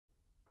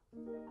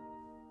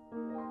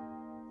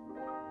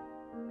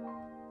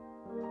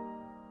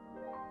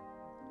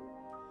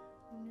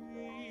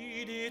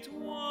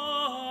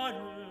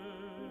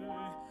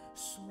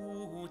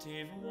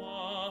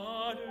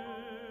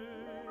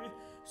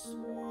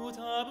sous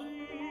ta brise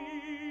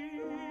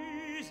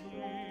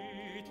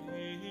et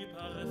tes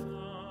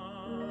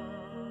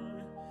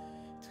parfums,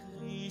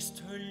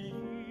 triste lyre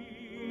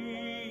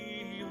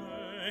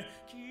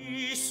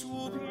qui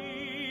soupire,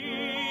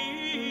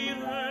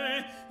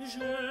 je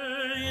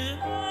rêve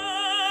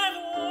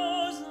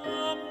aux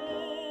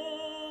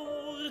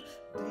amours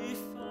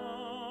défunts,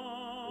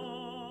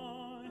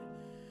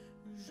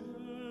 je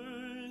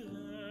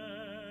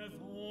rêve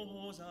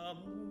aux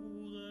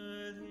amours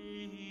défunts.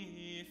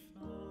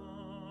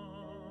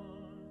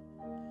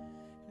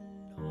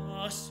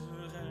 La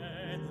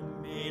sereine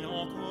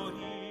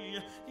mélancolie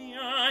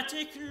vient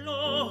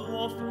éclore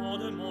au fond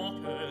de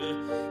mon cœur,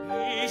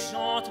 et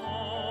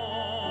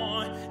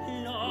j'entends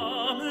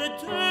l'âme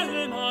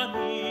de ma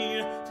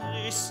vie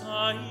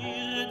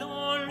tressaillir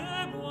dans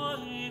le bois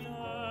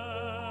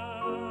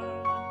rêveur.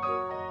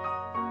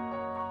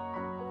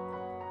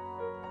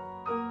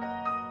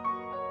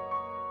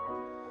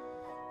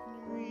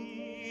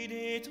 Nuit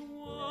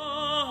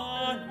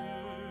d'étoiles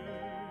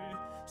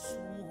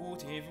sous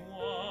tes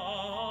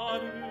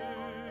voiles,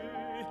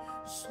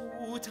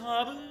 sous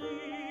ta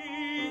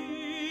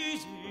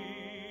brise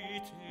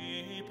et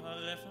tes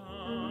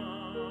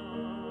parfums,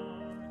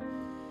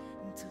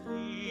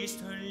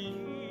 triste lyre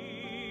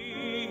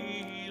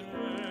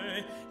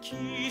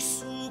qui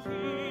soupire,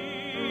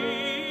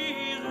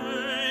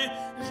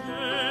 je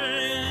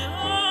rêve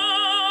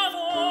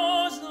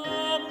aux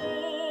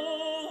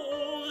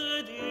amours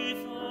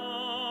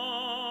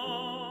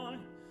défunts,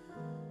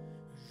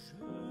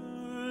 je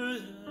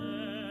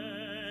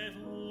rêve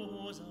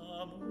aux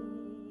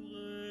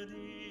amours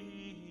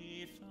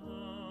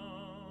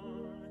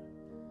défunts.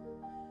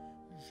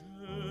 Je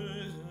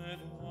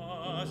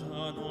revois à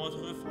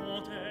notre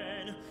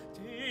fontaine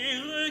tes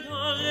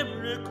regards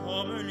bleus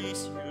comme les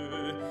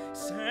cieux,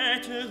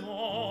 cette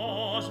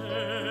rose,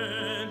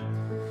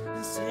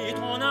 c'est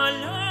ton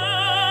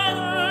haleine,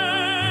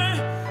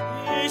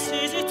 et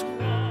ces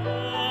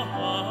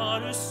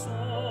étoiles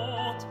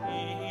sont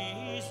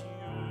tes yeux.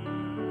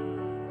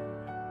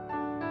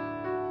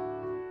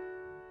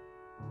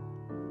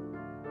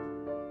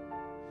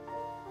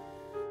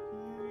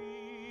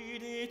 Nuit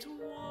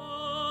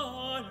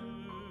d'étoiles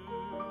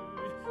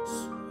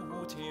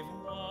sous tes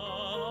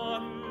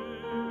voiles,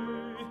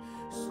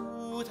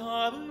 sous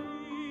ta brise